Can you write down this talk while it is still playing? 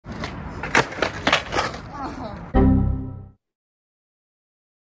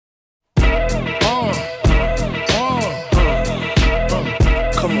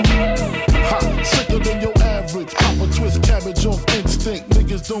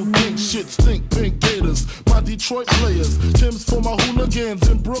haters don't think shit stink, pink gators. My Detroit players, Tim's for my hooligans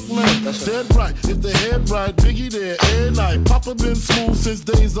in Brooklyn. Dead right, if the head right, Biggie there, every night. Papa been smooth since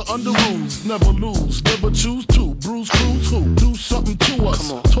days of under rules. Never lose, never choose to. Bruise, cruise, who? Do something to us.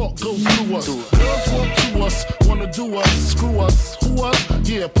 Talk, go through us. Girls want to us, wanna do us, screw us. Who us?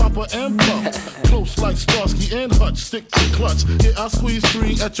 Yeah, Papa and Pump. Close like Starsky and Hutch, stick to clutch. Yeah, I squeeze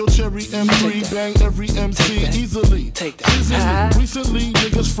 3 at your cherry M3. Bang every MC easily. Take that. Recently,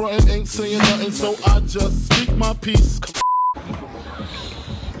 niggas frontin' ain't saying nothing, so I just speak my piece.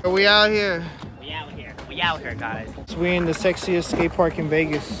 We out here. We out here, guys. So we in the sexiest skate park in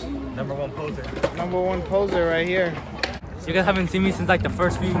Vegas. Number one poser. Number one poser right here. You guys haven't seen me since like the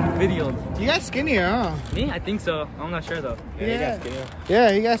first few videos. You got skinnier, huh? Me? I think so. I'm not sure though.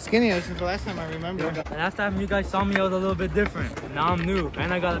 Yeah, he got skinnier since the last time I remember. The last time you guys saw me, I was a little bit different. Now I'm new,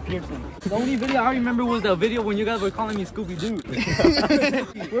 and I got a piercing. The only video I remember was the video when you guys were calling me Scooby-Doo.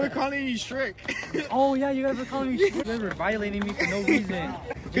 We were calling you Shrek. Oh yeah, you guys were calling me Shrek. You guys were violating me for no reason.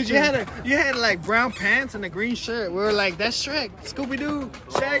 Cause you had like brown pants and a green shirt. We were like, that's Shrek, Scooby-Doo,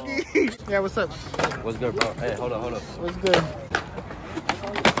 Shaggy. Yeah, what's up? What's good, bro? Hey, hold up. What's good?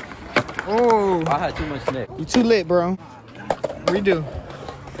 Oh, I had too much neck. you too lit, bro. Redo.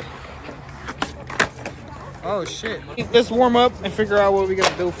 Oh shit. Let's warm up and figure out what we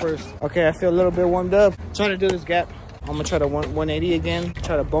gotta do first. Okay, I feel a little bit warmed up. Trying to do this gap. I'm gonna try to 180 again.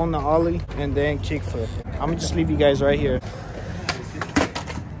 Try to bone the ollie and then kickflip. I'm gonna just leave you guys right here.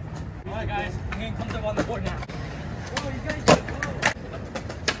 Alright guys, I'm getting comfortable on the board now.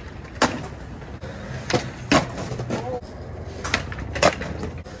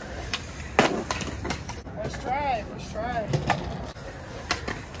 Let's try.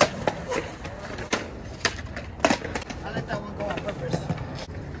 I let that one go on purpose.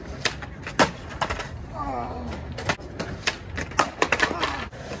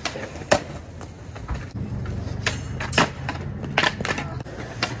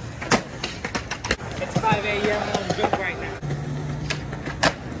 It's 5 a.m. I'm good right now.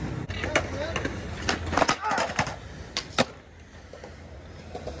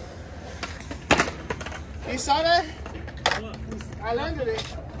 You saw that? What? I landed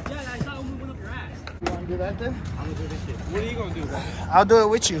it. Yeah, I saw it moving up your ass. You wanna do that then? I'm gonna do this shit. What are you gonna do, bro? I'll do it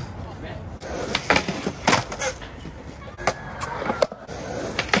with you.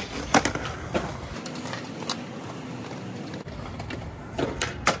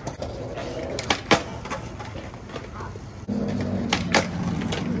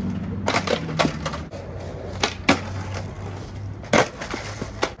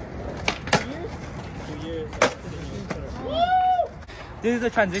 This is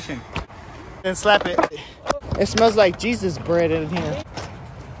a transition. And slap it. It smells like Jesus bread in here.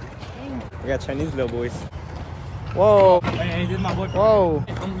 We got Chinese little boys. Whoa. Hey, this is my boyfriend. Whoa.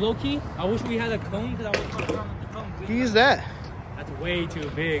 Low-key, I wish we had a cone because I was fucking around with the cone. You use that. That's way too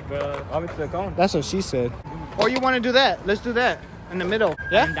big, bro. Obviously a cone. That's what she said. Or you want to do that? Let's do that. In the middle.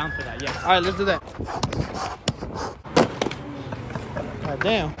 Yeah? I'm down for that, yeah. Alright, let's do that. God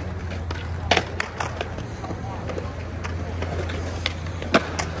damn.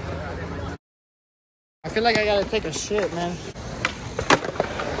 I feel like I gotta take a shit, man.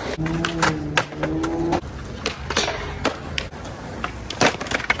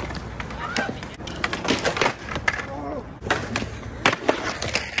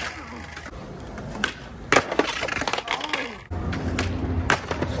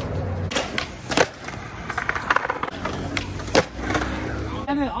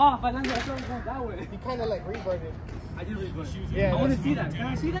 Off. I landed going that way. You kind of like reverted. I did really good. Yeah, I want to see that. Can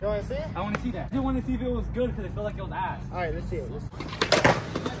I see that? You want to see it? I want to see that. I didn't want to see if it was good because it felt like it was ass. All right, let's see it. Let's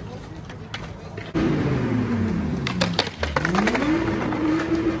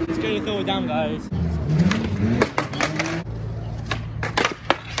get it throw it down, guys.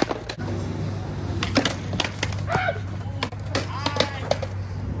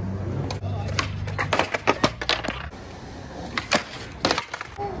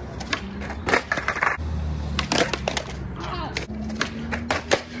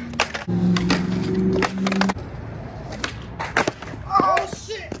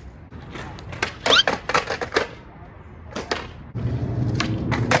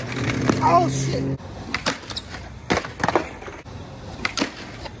 Oh shit!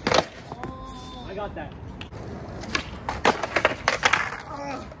 I got that.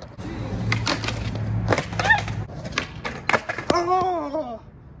 Oh!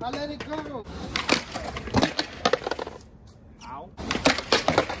 I let it go. Ow.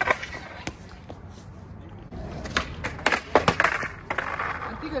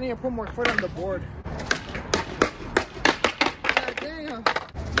 I think I need to put more foot on the board. God damn.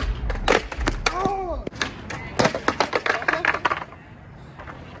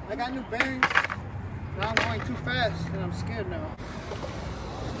 got new bearings. Now I'm going too fast and I'm scared now.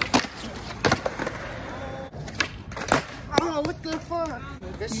 Oh, what the fuck?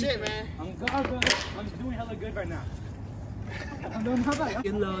 Good shit, man. I'm good, bro. I'm doing hella good right now. I'm doing hella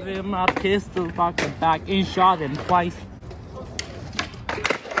good. Loaded my pistol, fucking back and shot him twice.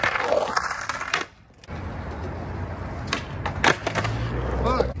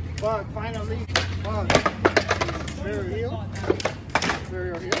 Fuck, finally. Fuck. Very real.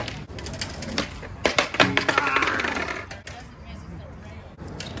 Very real.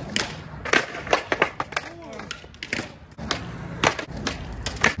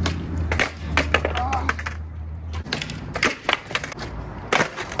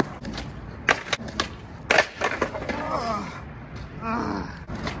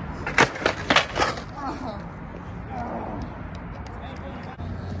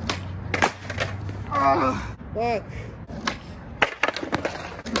 Fuck.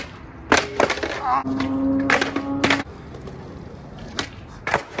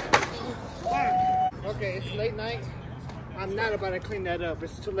 Okay, it's late night. I'm not about to clean that up.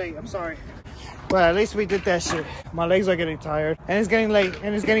 It's too late. I'm sorry. Well, at least we did that shit. My legs are getting tired. And it's getting late.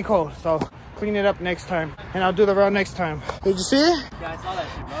 And it's getting cold. So, clean it up next time. And I'll do the route next time. Did you see it? Yeah, I saw that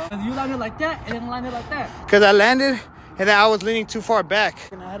shit, bro. You landed like that and then landed like that. Because I landed and then I was leaning too far back.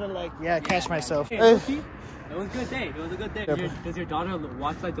 And I had to like, catch myself. Hey, it was a good day. It was a good day. Does your daughter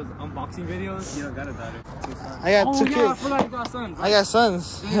watch like those unboxing videos? You don't got a daughter. I got two kids. I forgot you got sons. Right? I got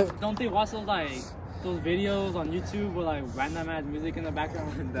sons. Don't they watch those videos on YouTube with like random ass music in the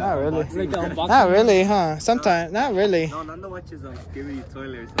background? Not really. Like the unboxing. Not really, huh? Sometimes. Not really. No, Nando watches Skibidi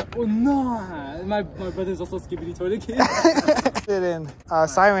Toilet or something. Oh no! My brother's also Skibidi Toilet Kid. Sit in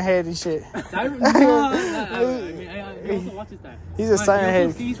Siren Head and shit. Siren? No, he also watches that. He's a Siren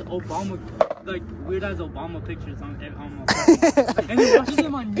Head. He also sees Obama, like weird ass Obama pictures on and he watches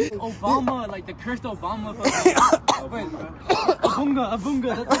them on Obama, like the cursed Obama fucking.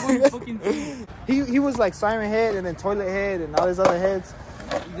 Abunga, that's the one fucking thing. He was like Siren Head and then Toilet Head and all these other heads.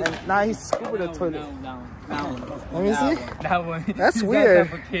 And now he's scuba the toilet. Let me see. That one. That's weird.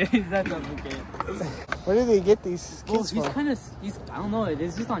 He's that type of kid. Where did they get these kids he's from? kind of, I don't know,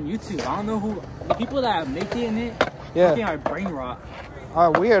 it's just on YouTube. I don't know who, the people that make it in it, fucking are brain rot.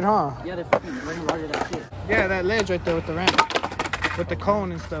 Oh, weird, huh? Yeah, they fucking brain rotted that shit. Yeah, that ledge right there with the ramp. With the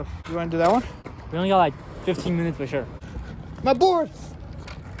cone and stuff. You want to do that one? We only got like 15 minutes for sure. My board!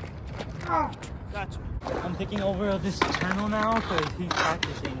 Oh, gotcha. I'm taking over this channel now because he's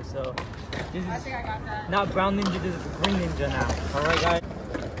practicing, so this is I think I got that. Not brown ninja, this is green ninja now. Alright guys.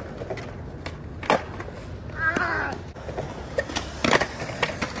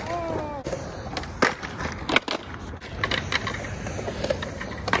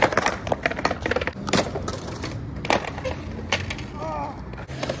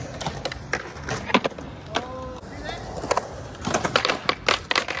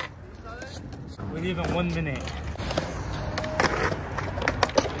 We leave in 1 minute.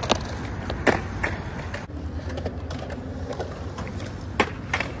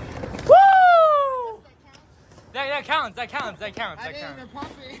 That counts. I didn't even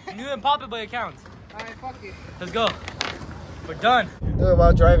pop it. You didn't pop it, but it counts. Alright, fuck it. Let's go. We're done. Do it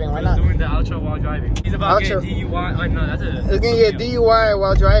while driving, why not? Doing the outro while driving. He's about to get DUI. Oh, no, that's it. It's gonna get DUI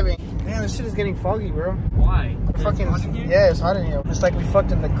while driving. Damn, this shit is getting foggy, bro. Why? Fucking, yeah, it's hot in here. It's like we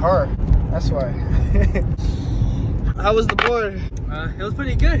fucked in the car. That's why. How was the board? It was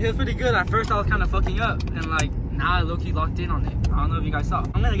pretty good. At first, I was kind of fucking up. And like, now I low-key locked in on it. I don't know if you guys saw.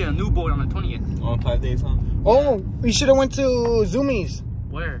 I'm gonna get a new board on the 20th. On 5 days, huh? Oh, we should have went to Zoomies.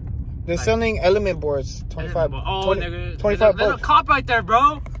 Where? They're selling element boards. 25. Oh, 20, nigga. 25 There's a cop right there,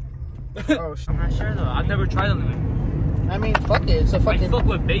 bro. Oh, shit. I'm not sure though. I've never tried a limit. I mean, fuck it. It's a fucking. I fuck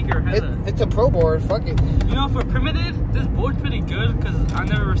with Baker. It's a pro board. Fuck it. You know, for primitive, this board's pretty good because I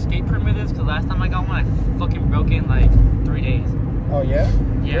never skate primitives. Because last time I got one, I fucking broke it in like 3 days. Oh yeah.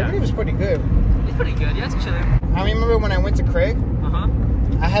 Yeah. Primitive was pretty good. It's pretty good. Yeah, it's chilling. I remember when I went to Craig.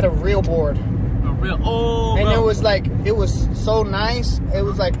 I had a real board. A real. Oh. And bro. it was like, it was so nice. It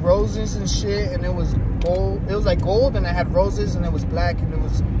was like roses and shit, and it was gold. It was like gold, and it had roses, and it was black, and it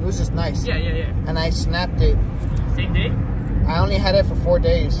was just nice. Yeah. And I snapped it. Same day? I only had it for 4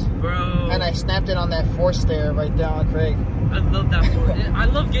 days. Bro. And I snapped it on that force stair right there on Craig. I love that force. I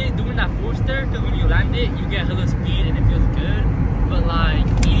love doing that force stair because when you land it, you get hella speed and it feels good. But like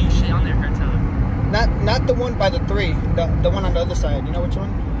eating shit on there hurts hella. Not the one by the 3. The one on the other side. You know which one?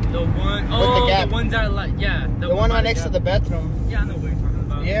 The one. With Oh, the gap. the ones that are like The one right next to the bathroom. Yeah, I know what you're talking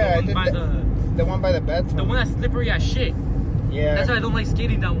about. Yeah, the one by the one by the bathroom. the one that's slippery as shit. Yeah. That's why I don't like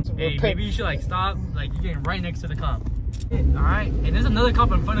skating down. So hey, maybe you should like stop. Like you're getting right next to the cop. Alright, and there's another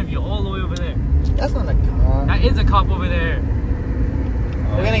cop in front of you all the way over there. That's not a cop. That is a cop over there.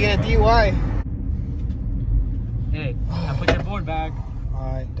 We're gonna get a DUI. Hey, I put your board back.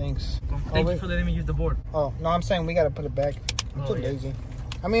 Alright, thanks. Thank you for letting me use the board. Oh, no, I'm saying we gotta put it back. I'm too lazy.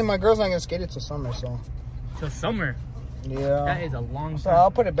 I mean, my girl's not gonna skate it till summer, so. Till summer? Yeah. That is a long time. So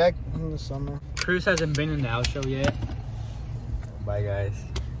I'll put it back in the summer. Chris hasn't been in the outro yet. Bye, guys.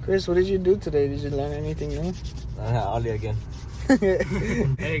 Chris, what did you do today? Did you learn anything new? Ollie again.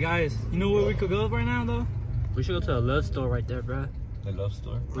 Hey, guys, you know where we could go right now, though? We should go to a love store right there, bro. The love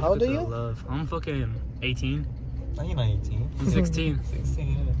store. How old are you? Love. I'm fucking 18. No, you're not 18. I'm 16.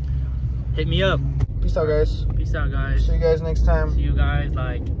 16, yeah. Hit me up. Peace out, guys. Peace out, guys. See you guys next time. See you guys,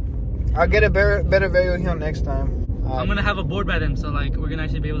 like... I'll get a better video here next time. I'm gonna have a board by then, so like we're gonna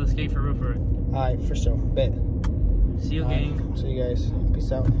actually be able to skate for real for it. Alright, for sure. Bet. See you, gang. See you guys.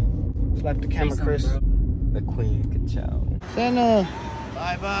 Peace out. Slap the camera, Peace out, Chris. bro. The queen, good ciao. Santa.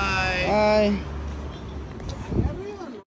 Bye-bye. Bye.